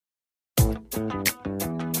Yeah,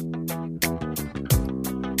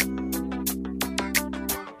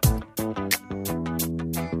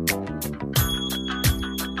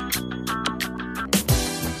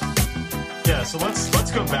 so let's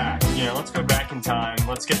go back. Let's go back in time.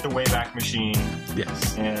 Let's get the Wayback Machine.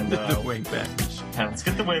 Yes, and the Wayback Machine. Let's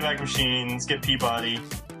get the Wayback Machine. Let's get Peabody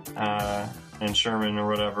and Sherman or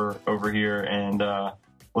whatever over here, and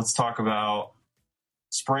let's talk about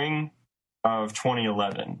spring of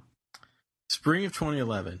 2011. Spring of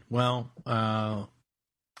 2011. Well,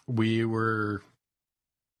 we were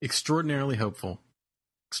extraordinarily hopeful.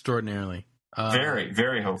 Extraordinarily. Very,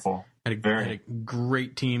 very hopeful. Had a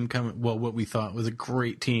great team coming. Well, what we thought was a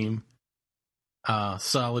great team.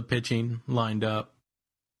 Solid pitching lined up.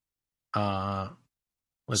 So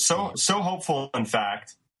hopeful, in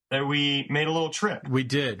fact, that we made a little trip. We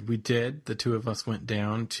did. The two of us went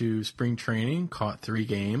down to spring training, caught 3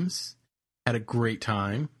 games, had a great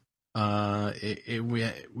time. We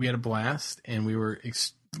had a blast, and we were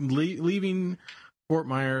leaving Fort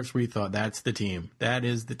Myers. We thought, that's the team. That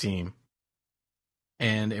is the team.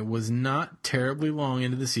 And it was not terribly long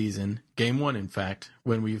into the season, game 1, in fact,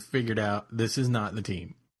 when we figured out this is not the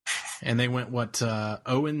team. And they went,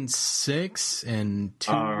 0-6 and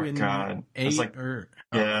 2-8? Like,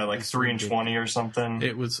 like 3-20 or something.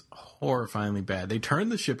 It was horrifyingly bad. They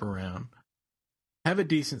turned the ship around, have a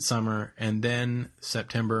decent summer, and then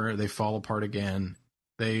September, they fall apart again.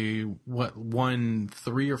 They, won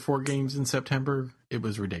 3 or 4 games in September? It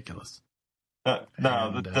was ridiculous.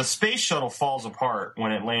 The space shuttle falls apart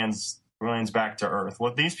when it lands back to Earth.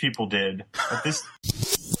 What these people did, I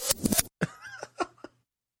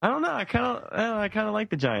don't know. I kind of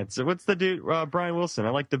like the Giants. What's the dude? Brian Wilson.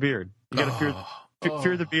 I like the beard. You got to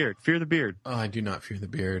fear the beard. Fear the beard. Oh, I do not fear the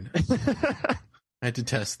beard. I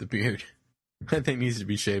detest the beard. That thing needs to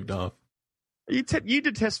be shaved off. You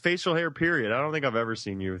detest facial hair. Period. I don't think I've ever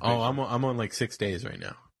seen you. With I'm on like 6 days right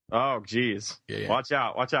now. Oh, geez. Yeah. Watch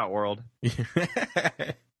out, world. You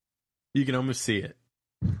can almost see it.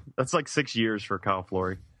 That's like 6 years for Kyle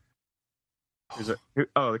Flory. The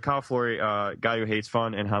Kyle Flory guy who hates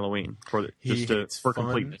fun and Halloween for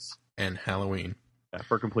completeness and Halloween. Yeah,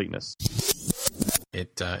 for completeness.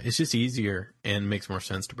 It's just easier and makes more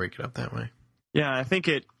sense to break it up that way. Yeah, I think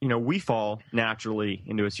we fall naturally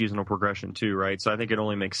into a seasonal progression too, right? So I think it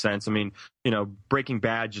only makes sense. I mean, Breaking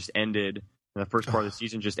Bad just ended. The first part of the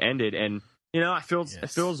season just ended, and it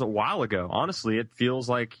feels a while ago. Honestly, it feels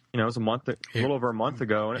like it was a little over a month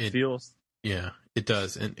ago, and it feels. Yeah, it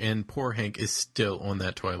does, and poor Hank is still on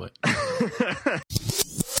that toilet.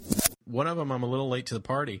 One of them, I'm a little late to the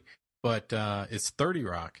party, but it's 30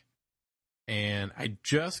 Rock, and I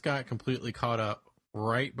just got completely caught up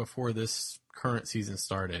right before this current season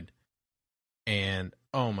started, and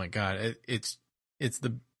oh my god, it's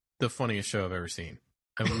the funniest show I've ever seen.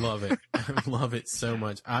 I love it. I love it so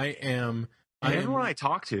much. Everyone I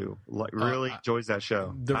talk to really enjoys that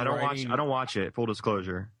show. I don't watch it. Full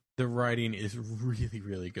disclosure. The writing is really,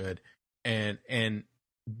 really good, and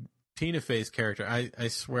Tina Fey's character. I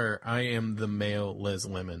swear, I am the male Liz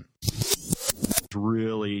Lemon. It's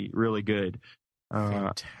really, really good.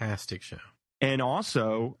 Fantastic show. And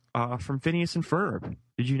also from Phineas and Ferb.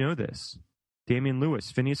 Did you know this? Damian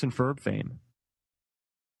Lewis, Phineas and Ferb fame.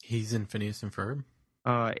 He's in Phineas and Ferb.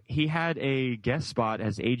 He had a guest spot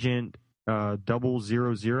as Agent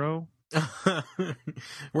 000.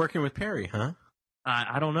 Working with Perry, huh?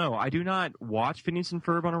 I don't know. I do not watch Phineas and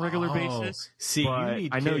Ferb on a regular basis. See, but you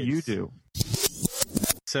need I know kids. you do.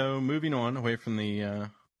 So moving on away from the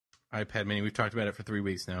iPad Mini, we've talked about it for 3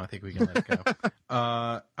 weeks now. I think we can let it go.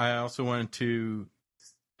 I also wanted to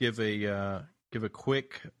give a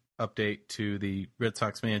quick update to the Red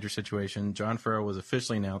Sox manager situation. John Farrell was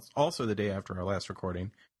officially announced also the day after our last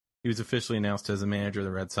recording. He was officially announced as the manager of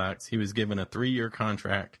the Red Sox. He was given a 3-year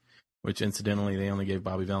contract, which incidentally they only gave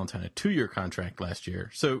Bobby Valentine a 2-year contract last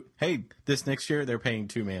year. So hey, this next year they're paying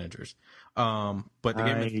 2 managers. But the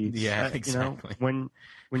game, exactly. When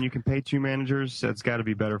you can pay 2 managers, that's got to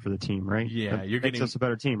be better for the team, right? Yeah, you're getting us a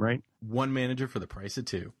better team, right? 1 manager for the price of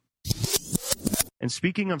 2. And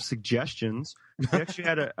speaking of suggestions, we actually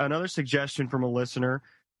had another suggestion from a listener.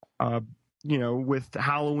 With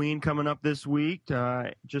Halloween coming up this week,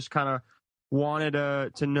 just kind of wanted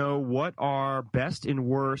to know what are best and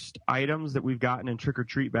worst items that we've gotten in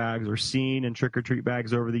trick-or-treat bags or seen in trick-or-treat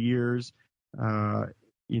bags over the years, that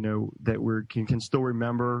we can still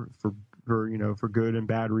remember for good and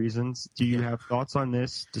bad reasons. Do you have thoughts on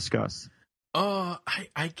this? Discuss.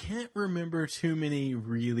 I can't remember too many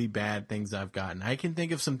really bad things I've gotten. I can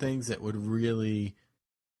think of some things that would really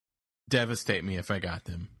devastate me if I got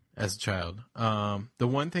them. as a child. The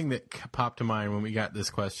one thing that popped to mind when we got this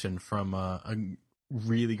question from a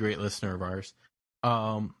really great listener of ours,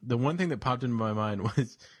 the one thing that popped into my mind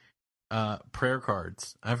was prayer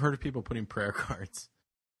cards. I've heard of people putting prayer cards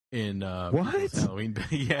in people's Halloween.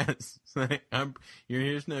 Yes,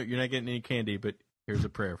 you're not getting any candy, but here's a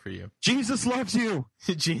prayer for you. Jesus loves you.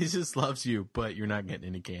 Jesus loves you, but you're not getting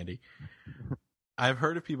any candy. I've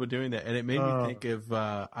heard of people doing that, and it made me think of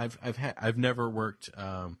I've never worked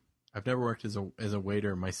as a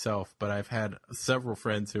waiter myself, but I've had several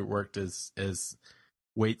friends who worked as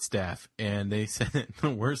wait staff, and they said that the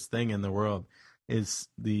worst thing in the world is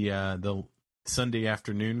the Sunday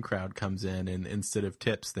afternoon crowd comes in, and instead of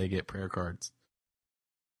tips, they get prayer cards.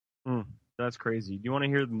 That's crazy. Do you want to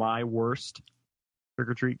hear my worst trick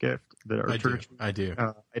or treat gift? I do.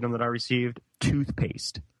 Item that I received: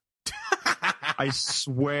 toothpaste. I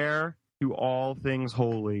swear to all things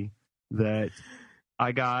holy that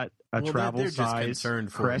I got a travel size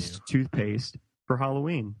Crest toothpaste for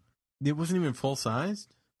Halloween. It wasn't even full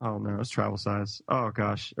sized? Oh no, it's travel size. Oh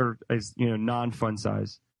gosh, or non-fun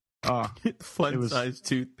size. Fun size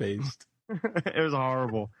toothpaste. It was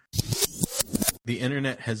horrible. The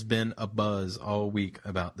internet has been abuzz all week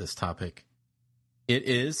about this topic. It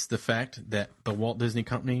is the fact that the Walt Disney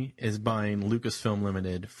Company is buying Lucasfilm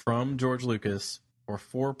Limited from George Lucas for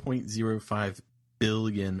 $4.05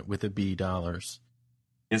 billion with a B dollars.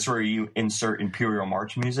 It's where you insert Imperial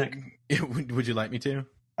March music. Would you like me to?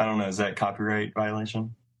 I don't know. Is that copyright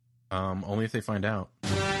violation? Only if they find out.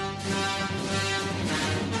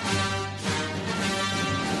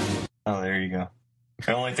 Oh, there you go.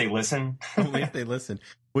 Only if they listen. Only if they listen.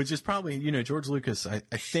 Which is probably, George Lucas, I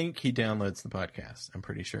think he downloads the podcast. I'm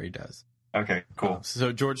pretty sure he does. Okay, cool.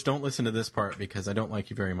 So, George, don't listen to this part because I don't like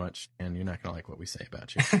you very much, and you're not going to like what we say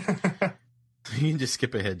about you. You can just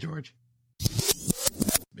skip ahead, George.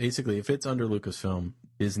 Basically, if it's under Lucasfilm,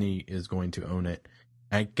 Disney is going to own it.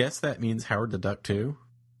 I guess that means Howard the Duck, too?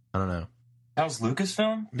 I don't know. That was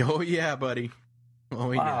Lucasfilm? Oh, yeah, buddy.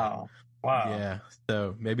 Oh, yeah. Wow. Yeah,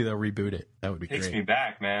 so maybe they'll reboot it. That would be great. Takes me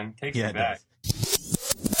back, man. Takes me back.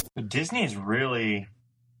 Disney is really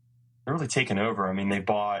taken over. I mean, they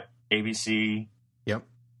bought ABC, yep,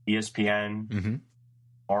 ESPN, mm-hmm.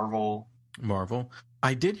 Marvel.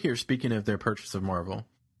 I did hear, speaking of their purchase of Marvel,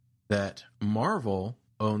 that Marvel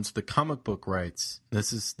owns the comic book rights.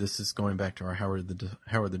 This is going back to our Howard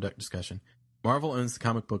the Duck discussion. Marvel owns the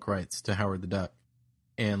comic book rights to Howard the Duck,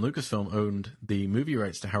 and Lucasfilm owned the movie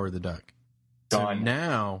rights to Howard the Duck. Done. So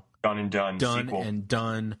now, done sequel. and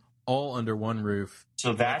done, all under one roof.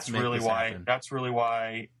 So that's really why. That's what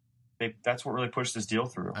really pushed this deal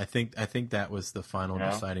through. I think that was the final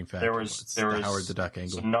deciding factor. There was the Howard the Duck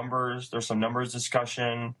angle. There's some numbers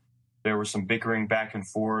discussion. There was some bickering back and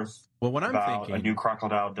forth. Well, what I'm about thinking, a new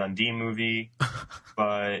Crocodile Dundee movie.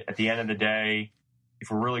 But at the end of the day, if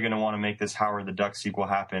we're really going to want to make this Howard the Duck sequel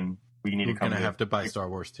happen, we need to come. We're going to have to buy Star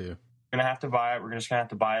Wars too. We're going to have to buy it. We're just going to have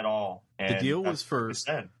to buy it all. And the deal was for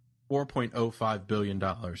 $4.05 billion.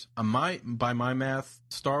 By my math,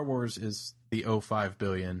 Star Wars is the $05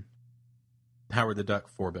 billion. Howard the Duck,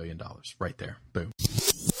 $4 billion. Right there. Boom.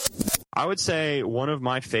 I would say one of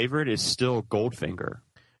my favorite is still Goldfinger.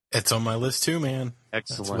 It's on my list too, man.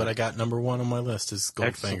 Excellent. That's what I got number one on my list is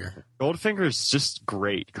Goldfinger. Excellent. Goldfinger is just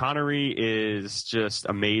great. Connery is just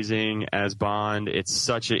amazing as Bond. It's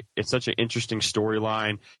such an interesting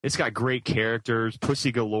storyline. It's got great characters.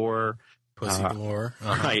 Pussy galore. Galore.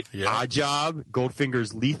 Right. Yeah. Odd Job,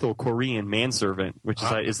 Goldfinger's lethal Korean manservant, which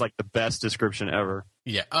is like the best description ever.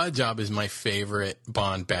 Yeah, Odd Job is my favorite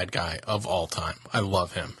Bond bad guy of all time. I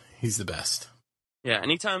love him. He's the best. Yeah,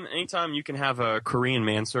 anytime you can have a Korean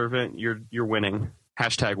manservant, you're winning.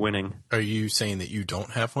 Hashtag winning. Are you saying that you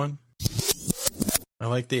don't have one? I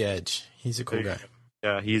like the Edge. He's a cool guy.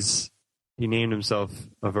 Yeah, he named himself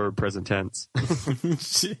a verb present tense.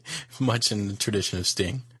 Much in the tradition of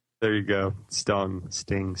Sting. There you go. Stung,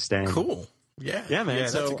 sting, stang. Cool. Yeah. Yeah, man. Yeah,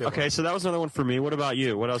 so that was another one for me. What about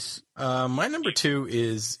you? What else? My number 2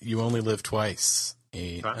 is You Only Live Twice.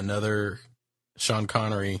 Another Sean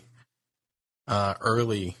Connery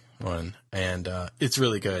early one, and it's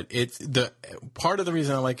really good. It's the part of the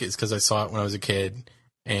reason I like it is because I saw it when I was a kid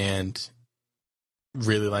and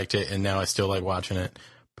really liked it, and now I still like watching it.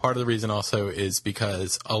 Part of the reason also is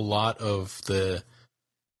because a lot of the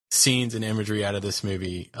scenes and imagery out of this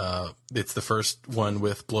movie, it's the first one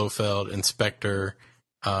with Blofeld and Spectre.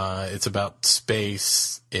 It's about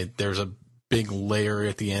space. There's a big layer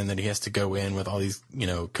at the end that he has to go in with all these,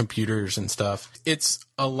 computers and stuff. It's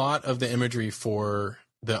a lot of the imagery for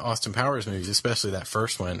the Austin Powers movies, especially that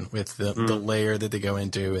first one with the lair that they go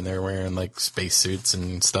into and they're wearing like spacesuits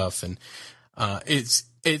and stuff. And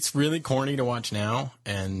it's really corny to watch now.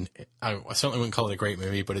 And I certainly wouldn't call it a great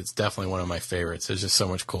movie, but it's definitely one of my favorites. There's just so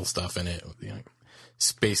much cool stuff in it. You know,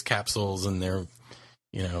 space capsules and they're,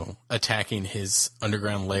 you know, attacking his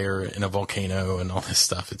underground lair in a volcano and all this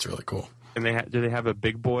stuff. It's really cool. And do they have a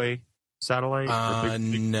big boy satellite?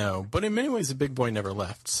 No, but in many ways, the big boy never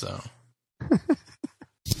left. So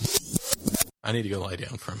I need to go lie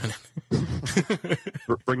down for a minute.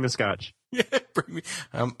 Bring the scotch. Yeah, bring me.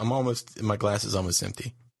 I'm almost. My glass is almost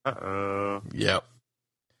empty. Uh-oh. Yep.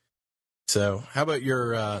 So, how about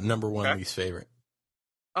your number one least favorite?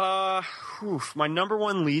 My number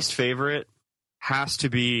one least favorite has to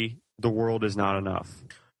be The World Is Not Enough.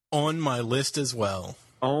 On my list as well.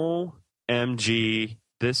 OMG.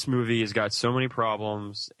 This movie has got so many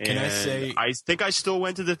problems. And Can I say... I think I still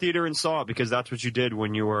went to the theater and saw it because that's what you did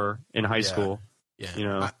when you were in high school. Yeah. You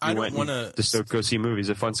know, I don't want to... Just go see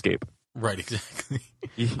movies at Funscape. Right, exactly.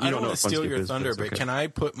 I don't want to steal your thunder, but can I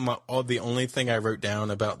put the only thing I wrote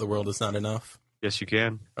down about The World Is Not Enough? Yes, you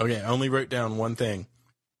can. Okay, I only wrote down one thing.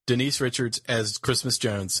 Denise Richards as Christmas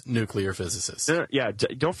Jones, nuclear physicist. Yeah,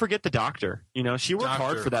 don't forget the doctor. You know, she worked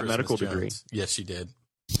hard for that medical degree. Yes, she did.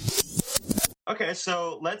 Okay,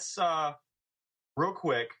 so let's real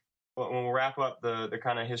quick when we'll wrap up the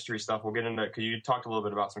kind of history stuff, we'll get into, because you talked a little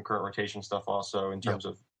bit about some current rotation stuff also in terms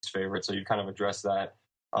of his favorites, so you kind of addressed that.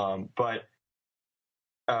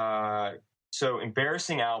 So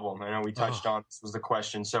embarrassing album. I know we touched on this was the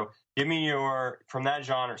question. So give me from that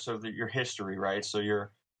genre. So your history, right? So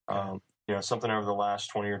your something over the last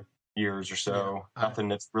 20 years or so. Yeah, nothing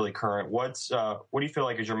that's really current. What do you feel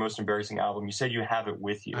like is your most embarrassing album? You said you have it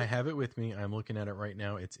with you. I have it with me. I'm looking at it right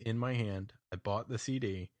now. It's in my hand. I bought the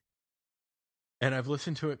CD. And I've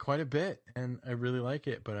listened to it quite a bit, and I really like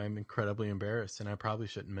it, but I'm incredibly embarrassed, and I probably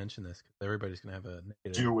shouldn't mention this because everybody's going to have a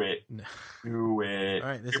negative. Do it. Do it. All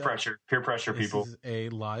right, Peer pressure, people. This is a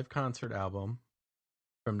live concert album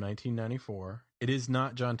from 1994. It is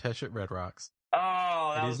not John Tesh at Red Rocks.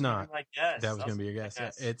 Oh, that it was is not. My guess. That was going to be your guess.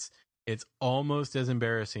 Yeah, it's almost as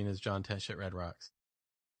embarrassing as John Tesh at Red Rocks.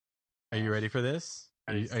 Are you ready for this?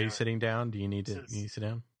 Are you sitting down? Do you need to sit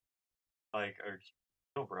down?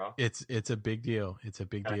 Bro. It's a big deal. It's a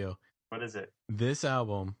big deal. What is it? This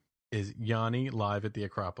album is Yanni live at the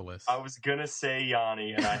Acropolis. I was gonna say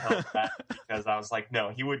Yanni, and I held back because I was like, no,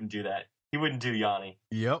 he wouldn't do that. He wouldn't do Yanni.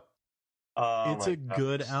 Yep. It's a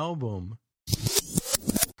good album.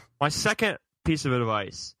 My second piece of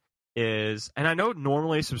advice is, and I don't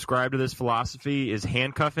normally subscribe to this philosophy, is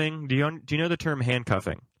handcuffing. Do you know the term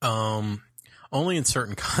handcuffing? Only in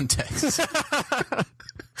certain contexts.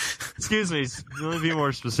 Excuse me, let me be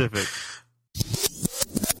more specific.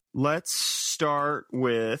 Let's start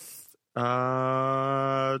with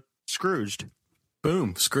Scrooged.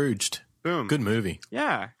 Boom, Scrooged. Boom. Good movie.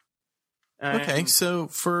 Yeah. Okay, so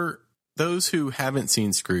for those who haven't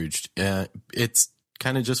seen Scrooged, it's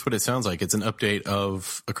kind of just what it sounds like. It's an update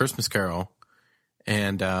of A Christmas Carol,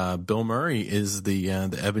 and Bill Murray is the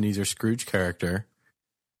Ebenezer Scrooge character,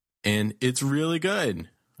 and it's really good.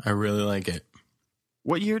 I really like it.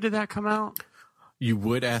 What year did that come out? You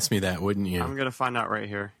would ask me that, wouldn't you? I'm going to find out right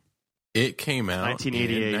here. It came out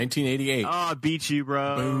 1988. in 1988. Oh, I beat you,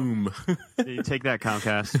 bro. Boom. You take that,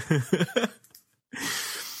 Comcast.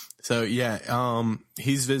 So, yeah,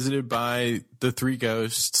 he's visited by the three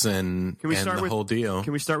ghosts and the whole deal.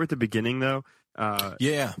 Can we start with the beginning, though?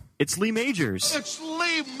 Yeah. It's Lee Majors. It's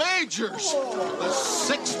Lee Majors, the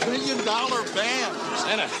 $6 million band.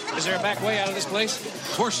 Santa, is there a back way out of this place?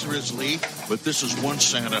 Of course there is, Lee, but this is one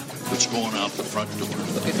Santa that's going out the front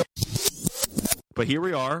door. But here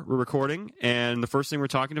we are, we're recording, and the first thing we're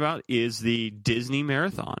talking about is the Disney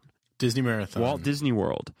Marathon. Disney Marathon. Walt Disney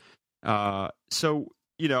World. So,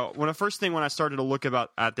 you know, when I started to look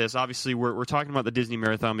at this, obviously we're talking about the Disney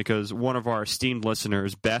Marathon because one of our esteemed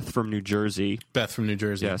listeners, Beth from New Jersey.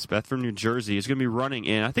 Yes, Beth from New Jersey is going to be running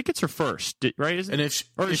in. I think it's her first, right? Isn't and it?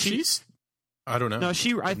 If she's, I don't know. No, this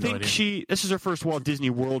is her first Walt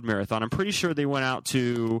Disney World Marathon. I'm pretty sure they went out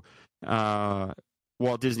to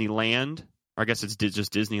Walt Disneyland. I guess it's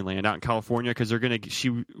just Disneyland out in California because she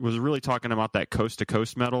was really talking about that coast to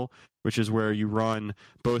coast medal, which is where you run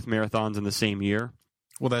both marathons in the same year.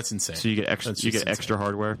 Well, that's insane. So you get extra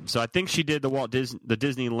hardware. So I think she did the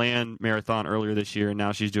Disneyland Marathon earlier this year, and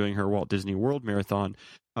now she's doing her Walt Disney World Marathon.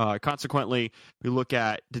 Consequently, we look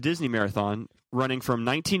at the Disney Marathon running from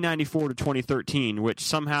 1994 to 2013, which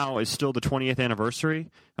somehow is still the 20th anniversary.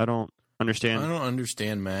 I don't understand. I don't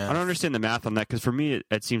understand math. I don't understand the math on that because for me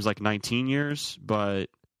it seems like 19 years,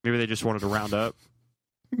 but maybe they just wanted to round up.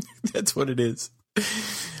 That's what it is.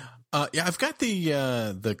 Yeah, I've got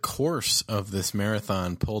the course of this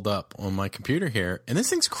marathon pulled up on my computer here, and this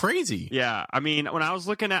thing's crazy. Yeah, I mean, when I was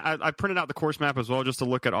looking at, I printed out the course map as well just to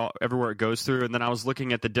look at everywhere it goes through, and then I was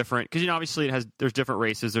looking at the different, because obviously there's different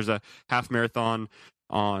races. There's a half marathon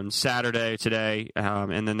on Saturday today,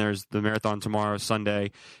 and then there's the marathon tomorrow,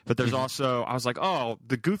 Sunday. But there's also, I was like, oh,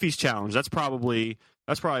 the Goofy's Challenge. That's probably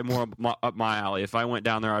more up my alley. If I went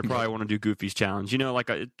down there, I'd probably want to do Goofy's Challenge.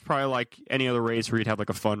 It's probably like any other race where you'd have like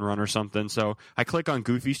a fun run or something. So I click on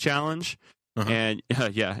Goofy's Challenge, and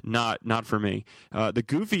not for me. The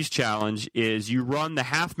Goofy's Challenge is you run the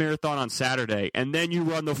half marathon on Saturday, and then you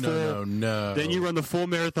run the full. No. Then you run the full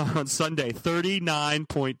marathon on Sunday,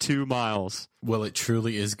 39.2 miles. Well, it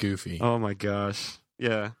truly is goofy. Oh my gosh.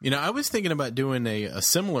 Yeah. I was thinking about doing a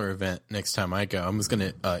similar event next time I go. I'm just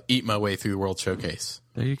going to eat my way through the World Showcase.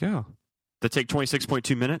 There you go. That take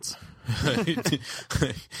 26.2 minutes?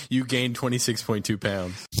 You gained 26.2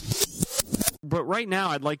 pounds. But right now,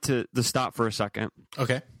 I'd like to stop for a second.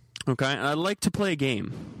 Okay. Okay. And I'd like to play a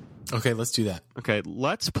game. Okay, let's do that. Okay,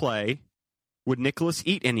 let's play Would Nicholas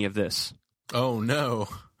Eat Any of This? Oh, no.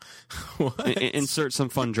 What? Insert some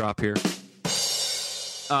fun drop here.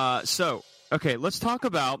 Okay, let's talk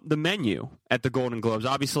about the menu at the Golden Globes.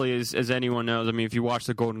 Obviously, as anyone knows, I mean, if you watch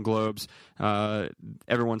the Golden Globes,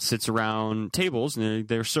 everyone sits around tables and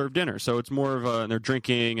they're served dinner. So it's more of they're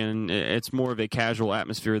drinking, and it's more of a casual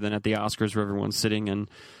atmosphere than at the Oscars where everyone's sitting in,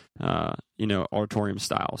 auditorium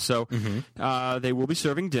style. So they will be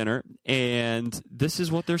serving dinner, and this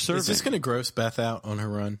is what they're serving. Is this going to gross Beth out on her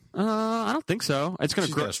run? I don't think so. It's going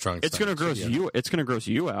to gross you. It's going to gross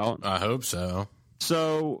you out. I hope so.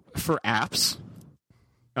 So for apps,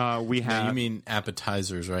 we have. No, you mean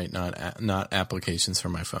appetizers, right? Not applications for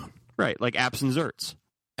my phone. Right, like apps and zerts.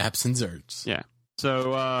 Apps and zerts. Yeah.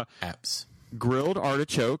 So apps. Grilled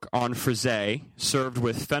artichoke on frisee, served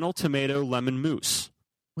with fennel tomato lemon mousse.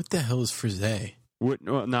 What the hell is frisee?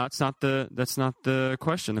 No, that's not the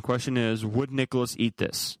question. The question is, would Nicholas eat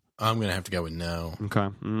this? I'm gonna have to go with no. Okay,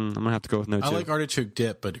 I'm gonna have to go with no too. I like artichoke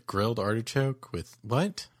dip, but grilled artichoke with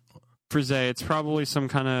what? Frisee, it's probably some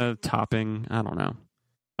kind of topping. I don't know.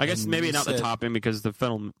 I guess maybe not the topping, because the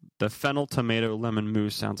fennel tomato lemon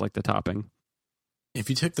mousse sounds like the topping. If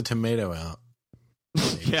you took the tomato out.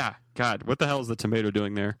 Yeah, God, what the hell is the tomato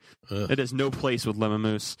doing there? Ugh. It has no place with lemon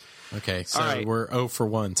mousse. Okay, so we're 0 for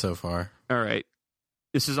 1 so far. All right.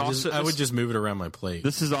 This is also. I would just move it around my plate.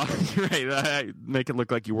 This is right. Make it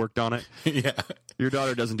look like you worked on it. Yeah. Your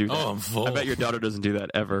daughter doesn't do that. Oh, I'm full. I bet your daughter doesn't do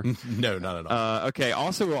that ever. No, not at all. Okay.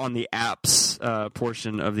 Also on the apps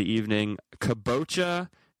portion of the evening, kabaka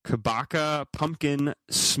pumpkin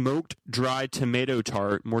smoked dry tomato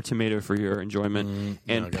tart. More tomato for your enjoyment,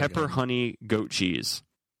 and pepper honey goat cheese.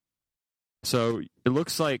 So it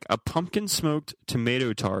looks like a pumpkin smoked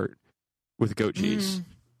tomato tart with goat cheese.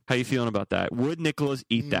 How you feeling about that? Would Nicholas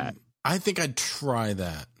eat that? I think I'd try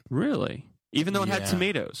that. Really? Even though it had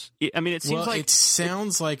tomatoes? I mean, it seems like... It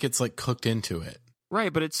sounds like it's like cooked into it.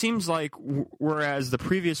 Right, but it seems like, whereas the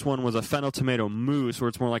previous one was a fennel tomato mousse, where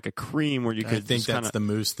it's more like a cream where you could... I think that's the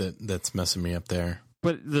mousse that's messing me up there.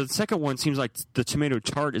 But the second one seems like the tomato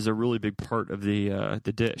tart is a really big part of the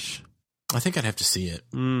dish. I think I'd have to see it.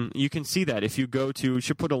 You can see that if you go to... We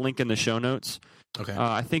should put a link in the show notes. Okay.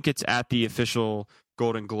 I think it's at the official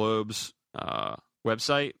Golden Globes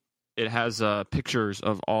website. It has pictures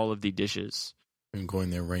of all of the dishes. I'm going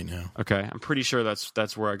there right now. Okay, I'm pretty sure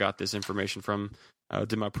that's where I got this information from.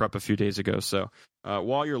 Did my prep a few days ago. So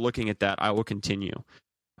while you're looking at that, I will continue.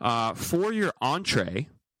 For your entree,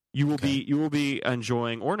 you will be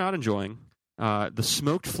enjoying or not enjoying the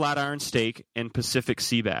smoked flat iron steak and Pacific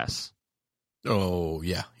sea bass. Oh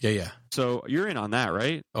yeah. So you're in on that,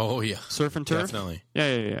 right? Oh yeah, surf and turf. Definitely.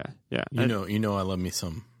 Yeah. You know, I love me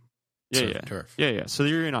some. Surf and turf. Yeah. So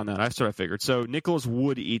you're in on that. That's what I figured. So Nicholas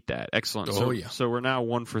would eat that. Excellent. Oh yeah. So we're now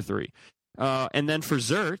 1 for 3. And then for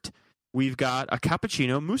dessert, we've got a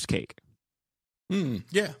cappuccino mousse cake.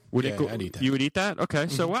 Yeah. I'd eat that. You would eat that? Okay.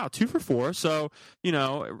 So wow, 2 for 4. So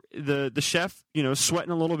the chef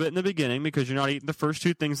sweating a little bit in the beginning because you're not eating the first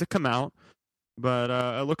 2 things that come out. But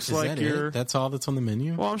it looks like that's all that's on the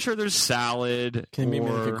menu? Well, I'm sure there's salad. Can maybe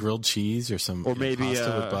like a grilled cheese or some maybe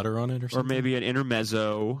pasta with butter on it or something? Or maybe an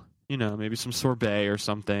intermezzo, maybe some sorbet or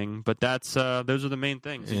something. But that's those are the main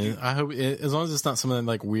things. Yeah, I hope as long as it's not something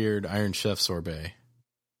like weird Iron Chef sorbet.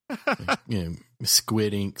 Like,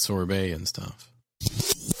 squid ink sorbet and stuff.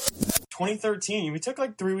 2013, we took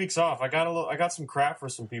like 3 weeks off. I got some crap for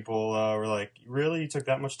some people. Were like, really? You took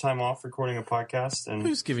that much time off recording a podcast? And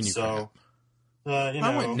who's giving you crap?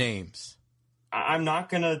 I want names. I'm not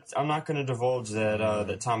gonna divulge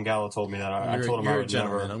that Tom Gallo told me that. I told him you're I a would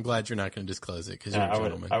gentleman. never. I'm glad you're not going to disclose it because you're a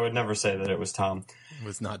gentleman. I would never say that it was Tom. It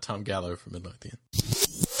was not Tom Gallo from Midlothian.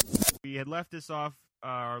 We had left this off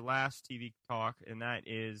our last TV talk, and that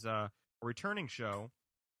is a returning show,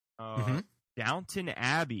 Downton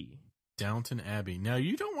Abbey. Downton Abbey. Now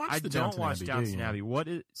you don't watch. I the don't Downton watch Abbey, Downton do you? Abbey. What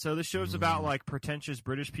is so? The show's about like pretentious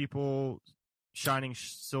British people shining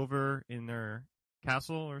silver in their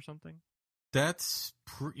castle or something. That's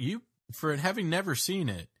you for having never seen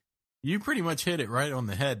it. You pretty much hit it right on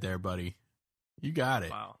the head there, buddy. You got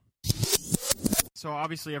it. Wow. So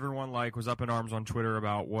obviously everyone like was up in arms on Twitter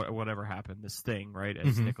about whatever happened, this thing, right?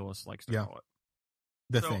 As Nicholas likes to call it.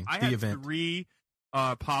 The had event. Three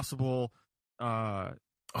possible. I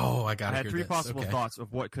had three possible thoughts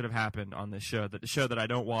of what could have happened on this show. That the show that I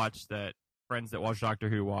don't watch, that friends that watch Doctor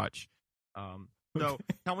Who watch. So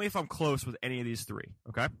tell me if I'm close with any of these three.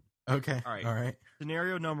 Okay. Okay. All right. All right.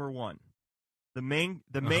 Scenario number one: the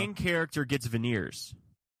main character gets veneers.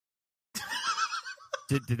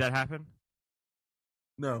 Did that happen?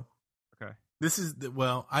 No. Okay. This is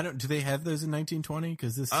I don't. Do they have those in 1920?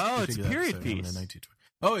 Because this. It's a period piece. In 1920.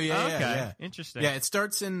 Oh yeah, okay. yeah. Interesting. Yeah, it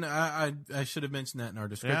starts in. I should have mentioned that in our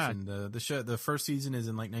description. Yeah. The show, the first season is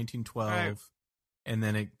in like 1912, right. And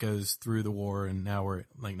then it goes through the war, and now we're at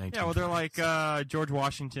like 1920. Yeah, well, they're like George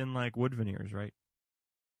Washington, like wood veneers, right?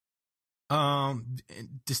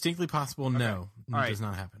 Distinctly possible. Okay. No, it does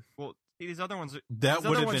not happen. Well, see, these other ones. That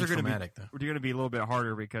would have been traumatic, though. They're going to be a little bit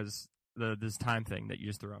harder because this time thing that you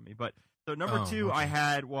just threw on me. But so number two, I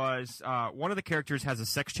had was one of the characters has a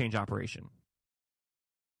sex change operation.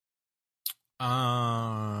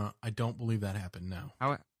 I don't believe that happened.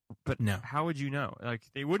 No. No. How would you know? Like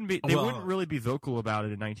they wouldn't be. They wouldn't really be vocal about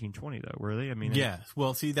it in 1920, though, were they? I mean, yeah.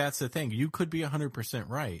 Well, see, that's the thing. You could be 100%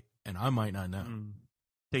 right, and I might not know.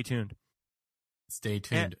 Stay tuned. Stay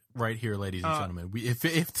tuned right here, ladies and gentlemen.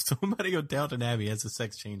 If somebody on Downton Abbey has a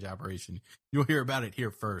sex change operation, you'll hear about it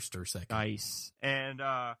here first or second. Nice. And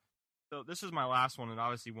so this is my last one. It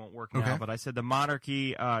obviously won't work now, but I said the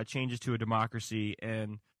monarchy changes to a democracy,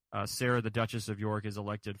 and Sarah, the Duchess of York, is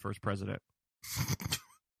elected first president.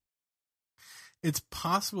 It's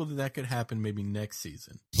possible that could happen maybe next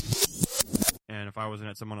season. And if I wasn't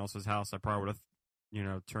at someone else's house, I probably would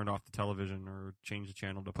have, turned off the television or changed the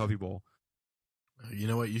channel to Puppy Bowl. You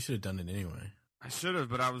know what? You should have done it anyway. I should have,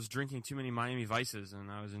 but I was drinking too many Miami Vices,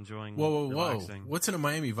 and I was enjoying Whoa. relaxing. What's in a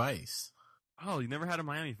Miami Vice? Oh, you never had a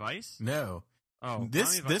Miami Vice? No. Oh,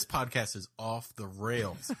 this podcast is off the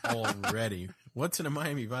rails already. What's in a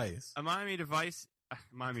Miami Vice? A Miami Vice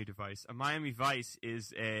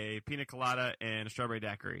is a pina colada and a strawberry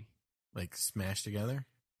daiquiri. Like smashed together?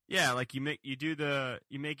 Yeah, like you make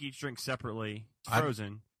each drink separately,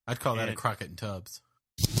 frozen. I'd call that a Crockett and Tubbs.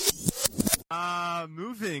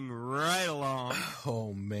 Moving right along.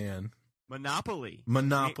 Oh man. Monopoly.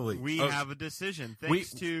 We have a decision.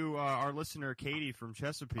 Thanks to our listener Katie from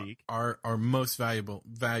Chesapeake. Our most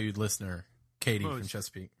valued listener, Katie from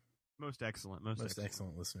Chesapeake. Most excellent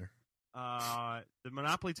listener. The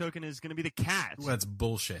Monopoly token is going to be the cat. Ooh, that's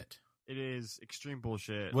bullshit. It is extreme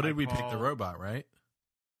bullshit. What did we pick? The robot, right?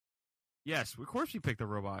 Yes, of course we picked the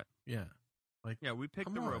robot. Yeah. We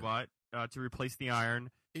picked the robot to replace the iron.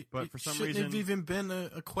 But for some reason, have even been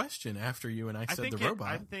a question after you and I said the robot.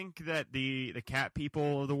 I think that the cat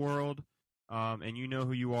people of the world, and you know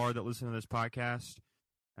who you are that listen to this podcast.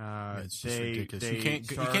 It's just ridiculous. You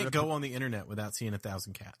can't go on the internet without seeing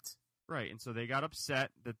 1,000 cats. Right, and so they got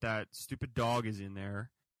upset that stupid dog is in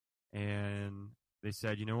there, and they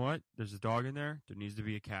said, you know what? There's a dog in there. There needs to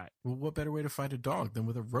be a cat. Well, what better way to fight a dog than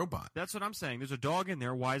with a robot? That's what I'm saying. There's a dog in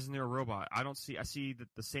there. Why isn't there a robot? I see that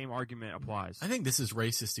the same argument applies. I think this is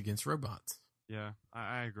racist against robots. Yeah,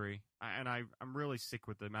 I agree. I'm really sick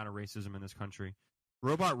with the amount of racism in this country.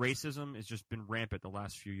 Robot racism has just been rampant the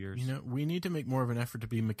last few years. We need to make more of an effort to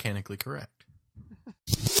be mechanically correct.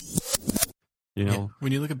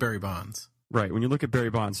 When you look at Barry Bonds. Right. When you look at Barry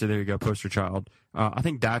Bonds, so there you go, poster child. I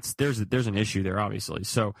think there's an issue there, obviously.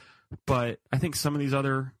 So, but I think some of these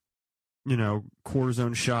other,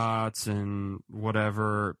 cortisone shots and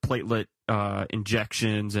whatever, platelet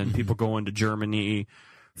injections and people going to Germany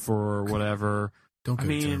for whatever. Don't go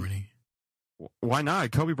to Germany. Why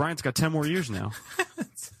not? Kobe Bryant's got 10 more years now.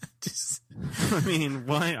 I mean,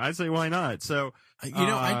 why? I say why not? So,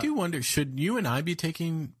 I do wonder, should you and I be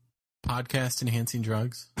taking podcast enhancing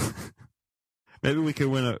drugs? Maybe we could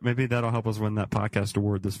win maybe that'll help us win that podcast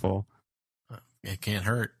award this fall. It can't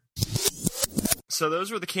hurt. So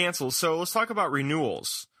those were the cancels. So let's talk about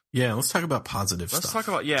renewals. Yeah, let's talk about positive stuff. Let's talk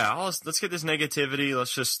about let's get this negativity.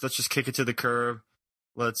 Let's just kick it to the curb.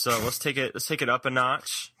 Let's take it up a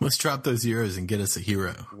notch. Let's drop those zeros and get us a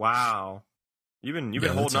hero. Wow. You've been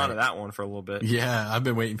holding on to that one for a little bit. Yeah, I've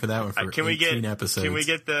been waiting for that one for 18 episodes. Can we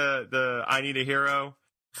get the I need a hero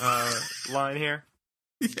line here?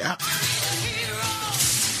 Yeah.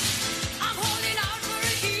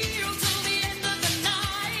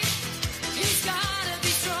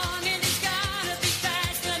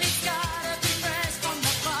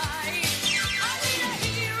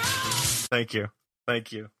 Thank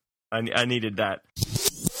you. I needed that.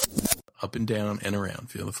 Up and down and around.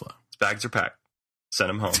 Feel the flow. His bags are packed. Send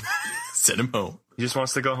him home. Send him home. He just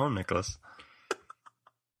wants to go home, Nicholas.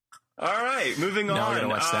 All right, moving on. Now we're going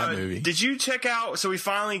to watch that movie. Did you check out, so we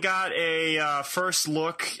finally got a first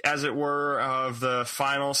look, as it were, of the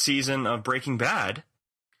final season of Breaking Bad.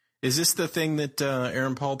 Is this the thing that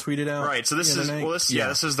Aaron Paul tweeted out? Right, so this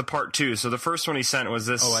is the part 2. So the first one he sent was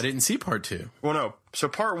this. Oh, I didn't see part 2. Well, no. So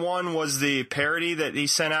part 1 was the parody that he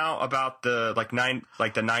sent out about the the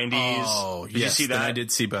 90s. Oh, did you see that? I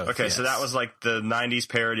did see both. Okay, yes. so that was like the 90s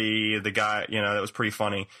parody. The guy, that was pretty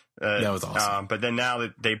funny. That was awesome. But then now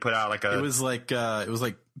that they put out it was like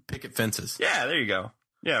picket fences. Yeah, there you go.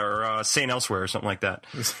 Yeah, or St. Elsewhere or something like that.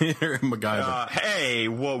 MacGyver. Hey,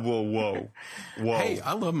 whoa. Hey,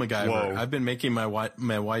 I love MacGyver. Whoa. I've been making my wife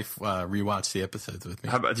rewatch the episodes with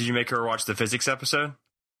me. How about, did you make her watch the physics episode?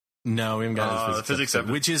 No, we haven't got the physics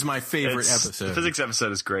episode, which is my favorite episode. The physics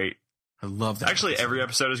episode is great. I love that. Actually, every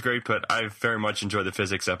episode is great, but I very much enjoy the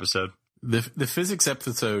physics episode. The physics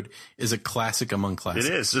episode is a classic among classics.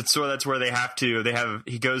 It is. That's where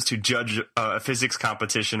he goes to judge a physics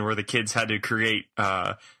competition where the kids had to create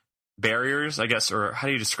barriers, I guess, or how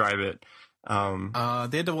do you describe it?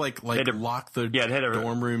 They had to lock the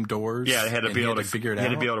dorm room doors. Yeah, they had to be able to figure it out. They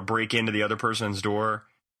had to be able to break into the other person's door,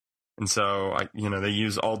 and so they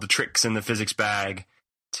use all the tricks in the physics bag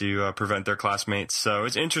to prevent their classmates. So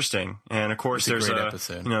it's interesting. And of course there's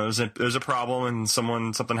a problem and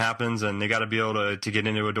something happens and they got to be able to get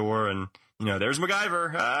into a door and there's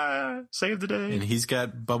MacGyver. Save the day. And he's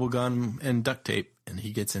got bubble gum and duct tape and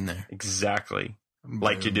he gets in there. Exactly. Boom.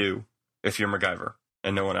 Like you do if you're MacGyver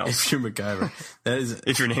and no one else. If you're MacGyver. That is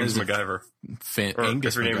if your name is MacGyver.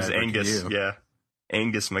 Angus if your name MacGyver is Angus. Yeah.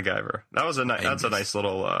 Angus MacGyver. That's a nice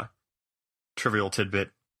little trivial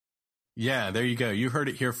tidbit. Yeah, there you go. You heard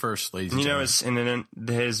it here first, ladies and gentlemen.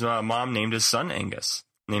 His mom named his son Angus.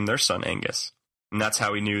 Named their son Angus. And that's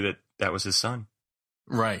how he knew that was his son.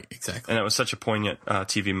 Right, exactly. And it was such a poignant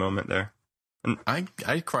TV moment there. And I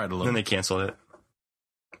cried a little. Then they canceled it.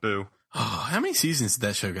 Boo. Oh, how many seasons did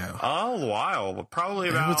that show go? Oh, a while. Probably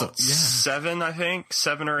about 7, I think.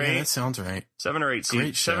 7 or 8. Yeah, that sounds right. 7 or 8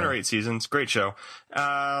 seasons. 7 or 8 seasons. Great show.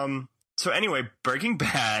 So anyway, Breaking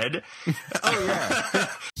Bad. Oh, yeah.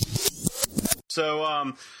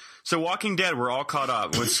 So Walking Dead, we're all caught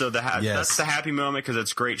up. That's the happy moment because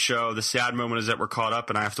it's a great show. The sad moment is that we're caught up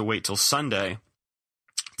and I have to wait till Sunday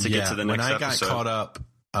to get to the next episode. When I got caught up,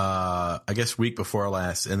 I guess week before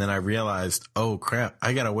last, and then I realized, oh crap,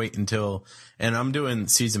 I gotta wait and I'm doing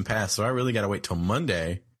season pass, so I really gotta wait till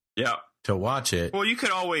Monday. Yeah. To watch it. Well, you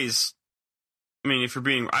could always,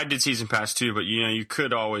 I did season pass too, but you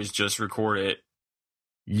could always just record it.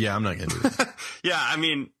 Yeah, I'm not gonna do that.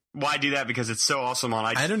 Yeah, why do that? Because it's so awesome on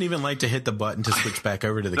iTunes. I don't even like to hit the button to switch back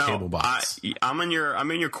over to the cable box. I'm in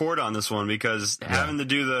your court on this one because having to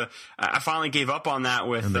do I finally gave up on that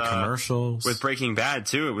with the commercials with Breaking Bad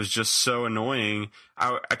too. It was just so annoying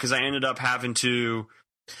because I ended up having to.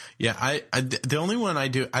 Yeah, I the only one I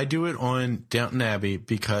do it on Downton Abbey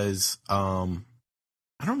because I don't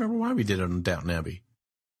remember why we did it on Downton Abbey.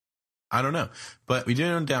 I don't know, but we did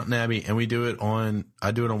it on Downton Abbey and I do it on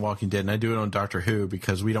Walking Dead and I do it on Doctor Who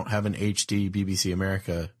because we don't have an HD BBC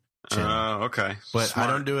America channel. Okay. But Smart.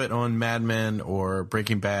 I don't do it on Mad Men or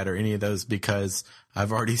Breaking Bad or any of those because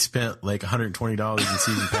I've already spent like $120 in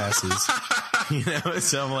season passes.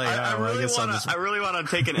 So I'm like, I really want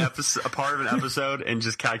to take a part of an episode and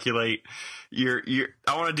just calculate I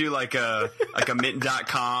want to do like a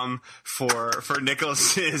mint.com for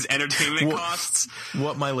Nicholas's entertainment costs.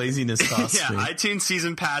 What my laziness costs me. iTunes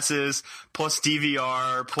season passes plus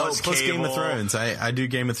DVR plus cable. Game of Thrones. I do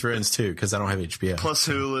Game of Thrones too because I don't have HBO. Plus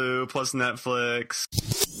Hulu plus Netflix.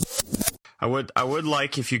 I would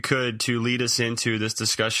like if you could to lead us into this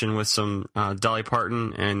discussion with some Dolly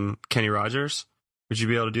Parton and Kenny Rogers. Would you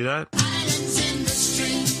be able to do that? Islands in the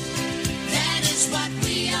stream, that is what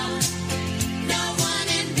we are. No one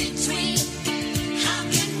in between. How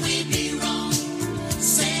can we be wrong?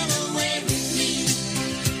 Sail away with me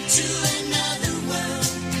to another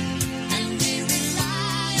world, and we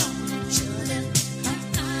rely on each other.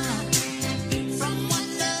 From one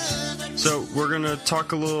lover So we're going to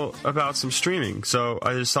talk a little about some streaming. So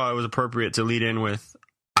I just thought it was appropriate to lead in with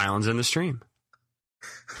Islands in the Stream.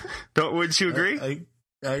 Wouldn't you agree?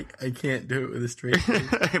 I can't do it with a straight face.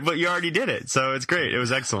 But you already did it, so it's great. It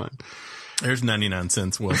was excellent. There's 99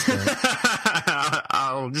 cents. Well spent.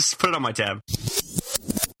 I'll just put it on my tab.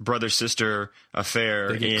 Brother-sister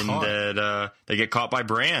affair in that they get caught by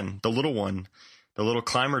Bran, the little one, the little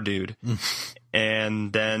climber dude.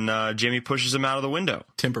 And then Jimmy pushes him out of the window.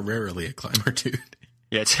 Temporarily a climber dude.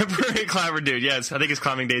 Yeah, temporary climber dude. Yes, I think his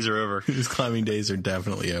climbing days are over. His climbing days are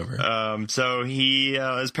definitely over. So he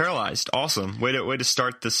is paralyzed. Awesome. Way to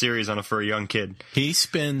start the series for a young kid. He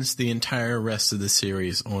spends the entire rest of the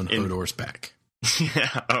series on Hodor's back.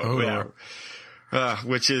 Yeah. Oh, Hodor. Yeah.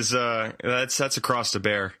 Which is that's a cross to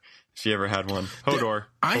bear if you ever had one. Hodor.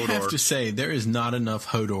 I have to say there is not enough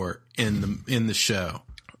Hodor in the show.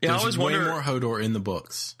 Yeah, There's I always way wonder, more Hodor in the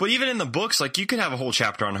books. But even in the books, like, you could have a whole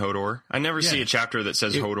chapter on Hodor. I never see a chapter that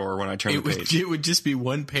says Hodor when I turn the page. It would just be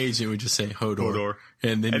one page and it would just say Hodor.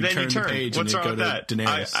 And then you turn the page What's and wrong then go with to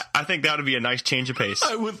Daenerys. I think that would be a nice change of pace.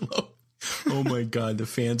 I would love. Oh my god, the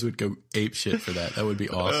fans would go ape shit for that. That would be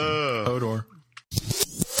awesome. Hodor.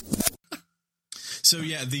 So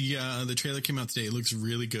yeah, the trailer came out today. It looks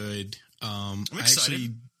really good. I'm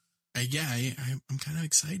excited. I'm kind of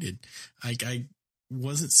excited. I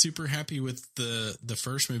wasn't super happy with the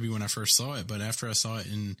first movie when I first saw it, but after I saw it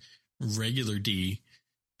in regular D,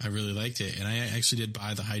 I really liked it. And I actually did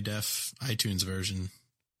buy the high def iTunes version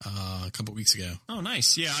a couple weeks ago. Oh,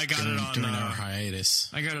 nice. Yeah, I got it on during our hiatus.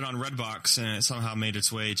 I got it on Redbox, and it somehow made its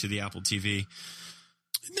way to the Apple TV.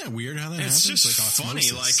 Isn't that weird how that it's happens? It's just like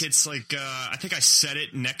funny. Like, it's like, I think I set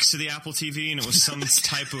it next to the Apple TV, and it was some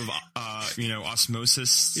type of,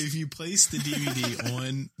 osmosis. If you place the DVD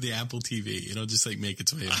on the Apple TV, it'll just like make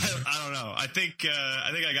its way over. I don't know. I think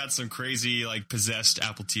I got some crazy, like, possessed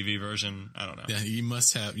Apple TV version. I don't know. Yeah, you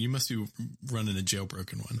must be running a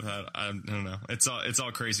jailbroken one. I don't know. It's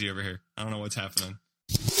all crazy over here. I don't know what's happening.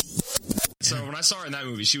 So when I saw her in that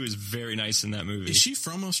movie, she was very nice in that movie. Is she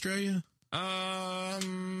from Australia? I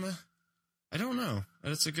don't know.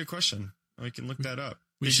 That's a good question. We can look that up.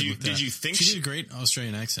 Did you think she did a great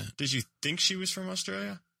Australian accent? Did you think she was from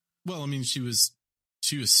Australia? Well, I mean, she was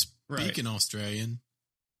speaking Australian.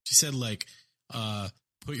 She said like,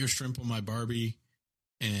 "Put your shrimp on my Barbie,"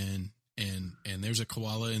 and there's a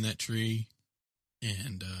koala in that tree,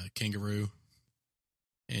 and kangaroo,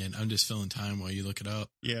 and I'm just filling time while you look it up.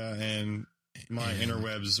 Yeah, and my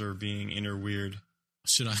interwebs are being weird.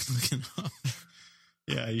 Should I look it up?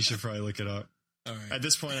 Yeah, you should probably look it up. All right. At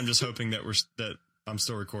this point, I'm just hoping that I'm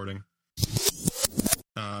still recording.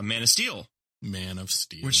 Man of Steel. Man of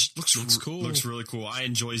Steel. Which looks cool. Looks really cool. I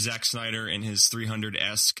enjoy Zack Snyder and his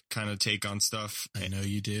 300-esque kind of take on stuff. I know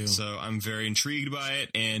you do. So I'm very intrigued by it,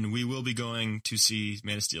 and we will be going to see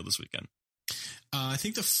Man of Steel this weekend. I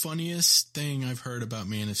think the funniest thing I've heard about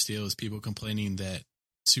Man of Steel is people complaining that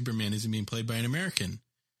Superman isn't being played by an American.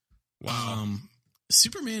 Wow.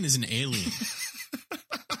 Superman is an alien.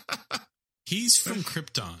 He's from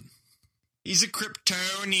Krypton. He's a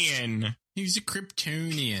Kryptonian. He's a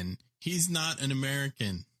Kryptonian. He's not an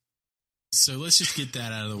American. So let's just get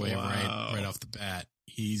that out of the way right off the bat.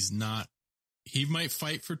 He's not. He might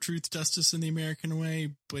fight for truth, justice in the American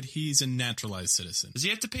way, but he's a naturalized citizen. Does he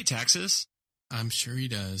have to pay taxes? I'm sure he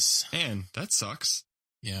does. Man, that sucks.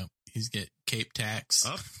 Yeah, he's get Cape tax,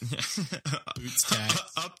 Up, boots tax,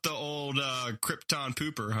 up the old Krypton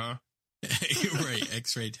pooper, huh? Right,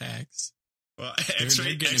 X-ray tax. Well, They're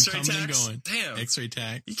X-ray tax. Going. Damn, X-ray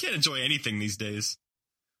tax. You can't enjoy anything these days.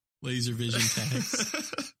 Laser vision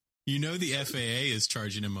tax. You know the FAA is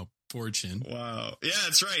charging him a fortune. Wow. Yeah,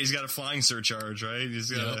 that's right. He's got a flying surcharge, right?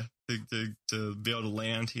 He's got to be able to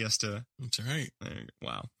land. He has to. That's right.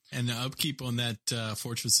 Wow. And the upkeep on that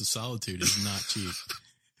Fortress of Solitude is not cheap.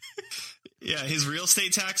 Yeah, his real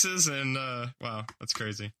estate taxes and wow, that's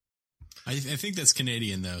crazy. I think that's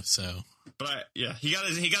Canadian though. So, but he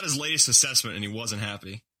got his latest assessment and he wasn't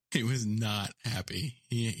happy. He was not happy.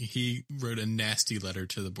 He wrote a nasty letter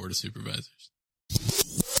to the Board of Supervisors.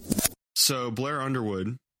 So Blair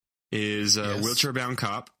Underwood is a wheelchair-bound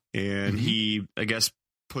cop, and he, I guess,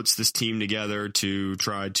 puts this team together to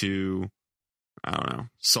try to, I don't know,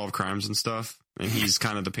 solve crimes and stuff. And he's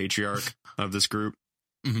kind of the patriarch of this group.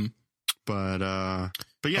 Mm-hmm. But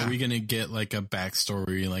yeah. Are we going to get like a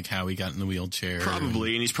backstory, like how he got in the wheelchair?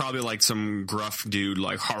 Probably. And he's probably like some gruff dude,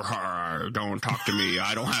 like, har, har, don't talk to me.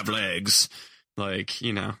 I don't have legs. Like,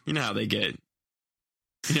 you know how they get.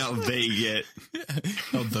 You know how they get.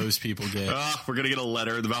 How those people get. We're going to get a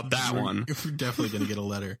letter about that one. We're definitely going to get a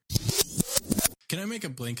letter. Can I make a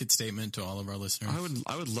blanket statement to all of our listeners?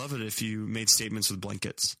 I would love it if you made statements with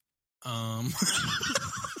blankets.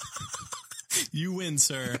 You win,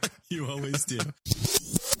 sir. You always do.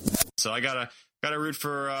 So I gotta root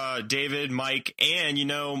for David, Mike, and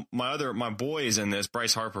my boy is in this,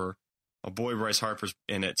 Bryce Harper. My boy Bryce Harper's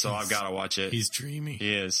in it, so I've got to watch it. He's dreamy.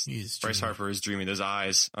 He is. Bryce Harper is dreamy. Those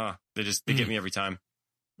eyes, they get me every time.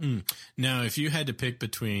 Now, if you had to pick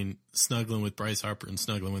between snuggling with Bryce Harper and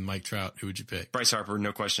snuggling with Mike Trout, who would you pick? Bryce Harper,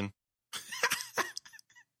 no question.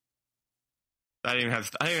 I didn't even have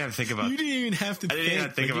to think about. You didn't even have to. I didn't even have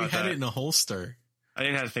to think about that. You had it in a holster. I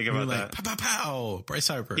didn't have to think about that. Pow, pow, pow. Bryce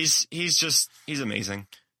Harper. He's amazing.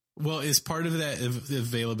 Well, is part of that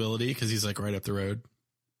availability because he's like right up the road?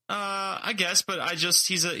 I guess, but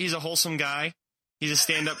he's a wholesome guy. He's a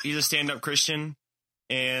stand-up Christian,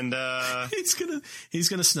 and he's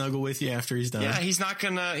gonna snuggle with you after he's done. Yeah, he's not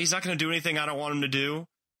gonna do anything I don't want him to do.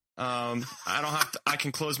 I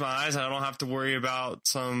can close my eyes. I don't have to worry about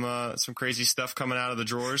some crazy stuff coming out of the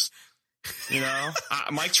drawers.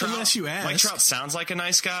 Mike Trout. Unless you ask. Mike Trout sounds like a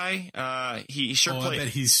nice guy. He sure plays. I bet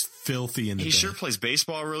he's filthy in the bed. Sure plays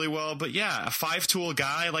baseball really well. But yeah, a 5-tool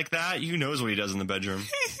guy like that, who knows what he does in the bedroom?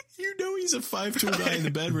 He's a 5-tool guy in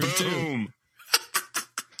the bedroom Boom.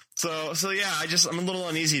 Too. So yeah, I'm a little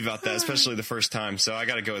uneasy about that, especially the first time. So I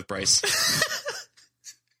got to go with Bryce.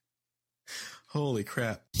 Holy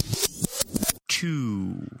crap.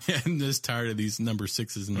 2. Yeah, I'm just tired of these number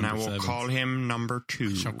 6s and number 7s. And I will call him number 2.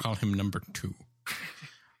 I shall call him number 2.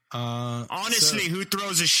 Honestly, who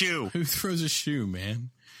throws a shoe? Who throws a shoe,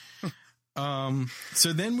 man?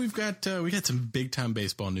 So then we got some big time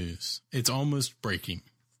baseball news. It's almost breaking.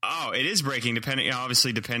 Oh, it is breaking, depending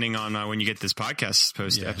on when you get this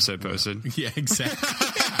podcast episode posted. Yeah, exactly.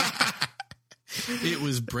 It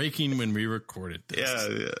was breaking when we recorded this.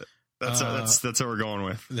 Yeah. That's what we're going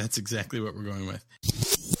with. That's exactly what we're going with.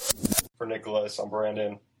 For Nicholas, I'm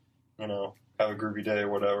Brandon. Have a groovy day or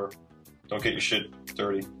whatever. Don't get your shit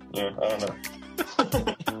dirty. I don't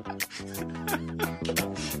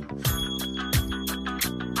know.